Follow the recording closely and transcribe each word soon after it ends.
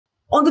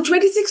On the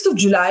 26th of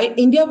July,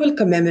 India will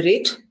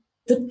commemorate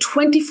the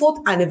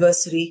 24th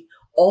anniversary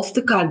of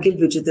the Kargil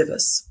Vijay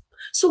Divas.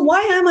 So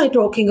why am I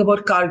talking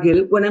about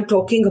Kargil when I'm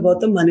talking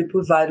about the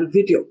Manipur Viral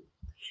video?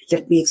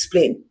 Let me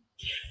explain.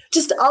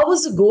 Just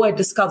hours ago, I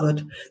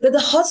discovered that the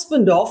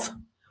husband of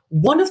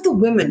one of the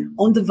women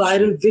on the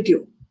viral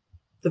video,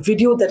 the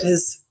video that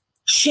has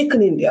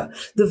shaken India,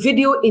 the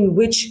video in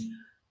which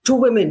two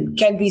women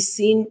can be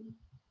seen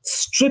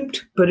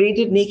stripped,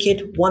 paraded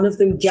naked, one of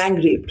them gang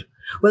raped.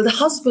 Well, the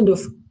husband of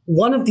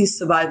one of these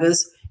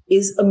survivors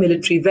is a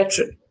military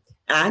veteran,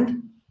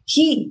 and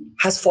he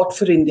has fought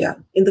for India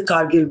in the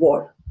Kargil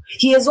war.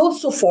 He has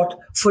also fought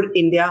for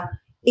India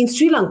in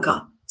Sri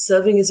Lanka,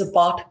 serving as a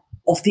part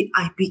of the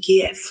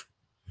IPKF.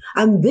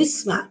 And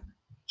this man,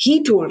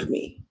 he told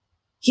me,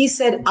 he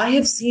said, I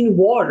have seen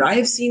war, I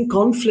have seen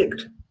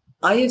conflict,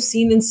 I have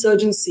seen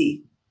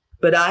insurgency,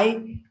 but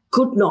I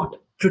could not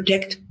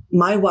protect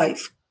my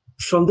wife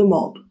from the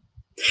mob.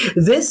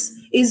 This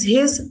is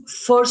his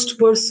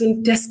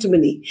first-person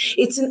testimony.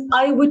 It's an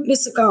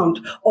eyewitness account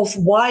of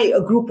why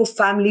a group of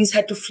families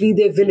had to flee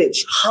their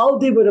village, how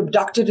they were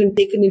abducted and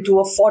taken into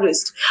a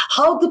forest,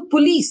 how the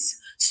police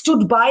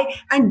stood by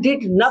and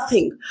did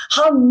nothing,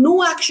 how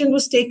no action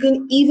was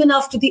taken even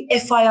after the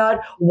FIR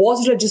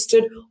was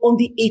registered on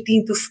the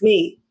 18th of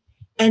May,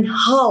 and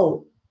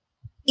how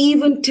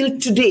even till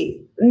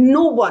today,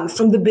 no one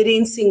from the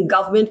Biren Singh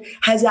government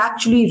has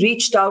actually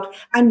reached out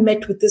and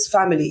met with this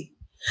family.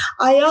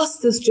 I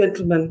asked this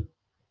gentleman,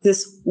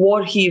 this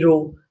war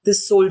hero,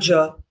 this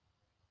soldier,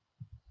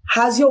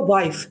 has your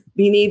wife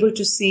been able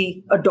to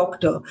see a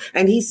doctor?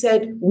 And he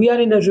said, we are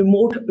in a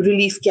remote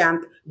relief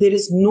camp. There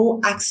is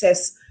no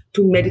access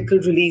to medical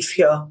relief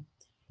here.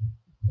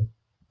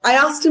 I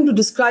asked him to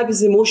describe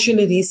his emotion,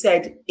 and he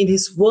said, in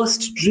his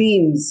worst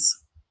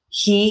dreams,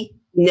 he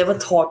never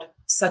thought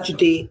such a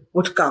day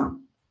would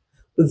come.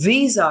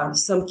 These are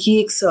some key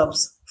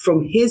excerpts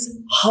from his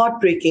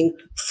heartbreaking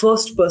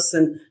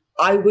first-person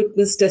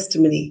eyewitness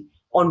testimony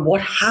on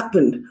what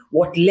happened,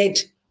 what led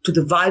to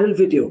the viral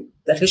video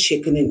that has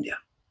shaken India.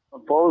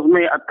 फौज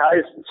में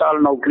 28 साल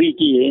नौकरी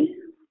की है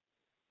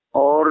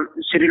और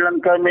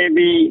श्रीलंका में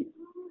भी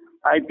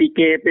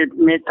IPK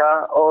में था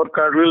और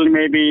करगिल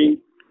में भी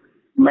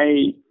मैं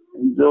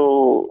जो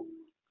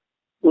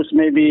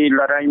उसमें भी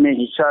लड़ाई में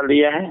हिस्सा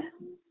लिया है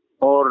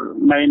और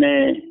मैंने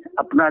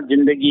अपना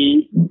जिंदगी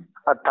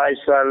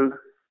 28 साल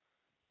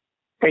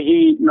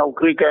कहीं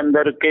नौकरी के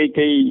अंदर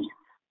कई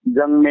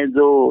जंग में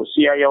जो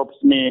CI ऑप्स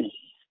में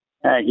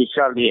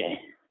हिस्सा लिया है।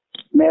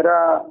 मेरा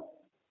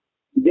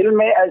दिल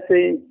में ऐसे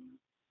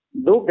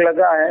दुख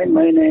लगा है,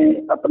 मैंने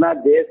अपना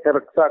देश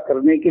रक्षा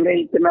करने के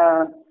लिए इतना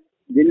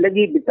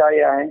जिंदगी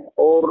बिताया है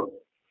और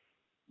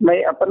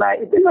मैं अपना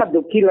इतना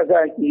दुखी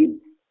लगा कि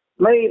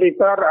मैं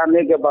रिटायर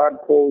आने के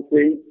बाद फौज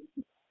से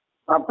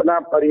अपना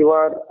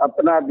परिवार,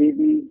 अपना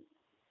बीवी,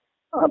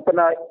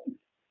 अपना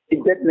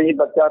इज्जत नहीं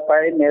बचा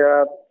पाए,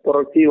 मेरा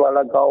पड़ोसी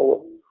वाला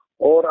गांव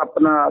और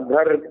अपना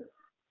घर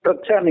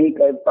रक्षा नहीं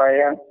कर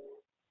पाया,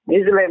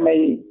 इसलिए मैं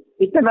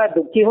इतना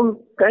दुखी हूँ,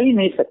 कहीं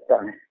नहीं सकता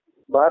है।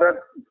 भारत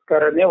का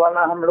रहने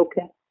वाला हम लोग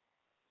हैं,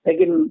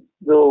 लेकिन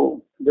जो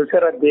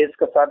दूसरा देश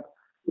का साथ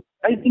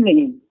ऐसी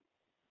नहीं,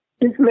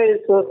 इसलिए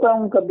सोचता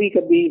हूँ कभी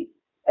कभी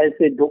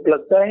ऐसे दुख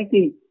लगता है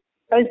कि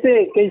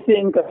ऐसे कैसे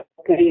इनका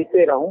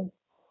कैसे रहूं।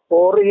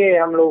 और ये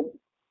हम लोग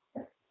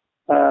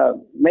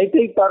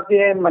मैत्री पार्टी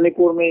है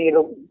मणिपुर में, ये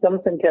लोग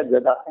जनसंख्या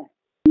ज्यादा है,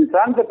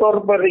 इंसान के तौर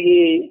पर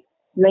ये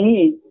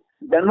नहीं,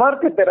 जानवर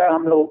की तरह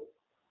हम लोग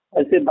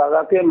ऐसे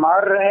भगा के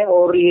मार रहे हैं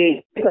और ये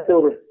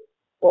कसूर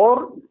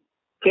और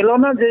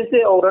खिलौना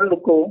जैसे औरत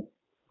को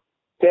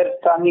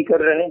छेड़छाड़ी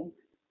कर रहे हैं।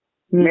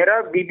 मेरा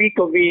बीबी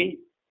को भी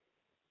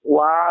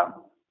वहाँ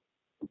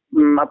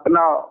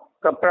अपना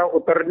कपड़ा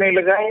उतरने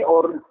लगा है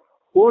और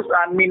उस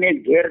आदमी ने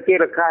घेर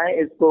के रखा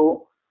है, इसको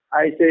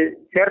ऐसे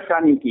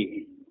छेड़छाड़ी की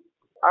है।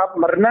 आप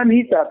मरना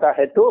नहीं चाहता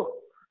है तो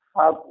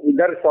आप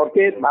इधर सौ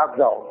के भाग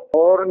जाओ।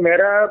 और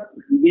मेरा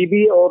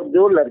बीबी और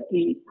जो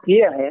लड़की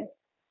किया है,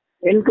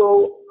 इनको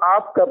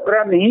आप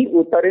कपड़ा नहीं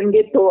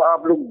उतारेंगे तो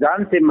आप लोग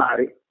जान से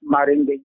मारेंगे।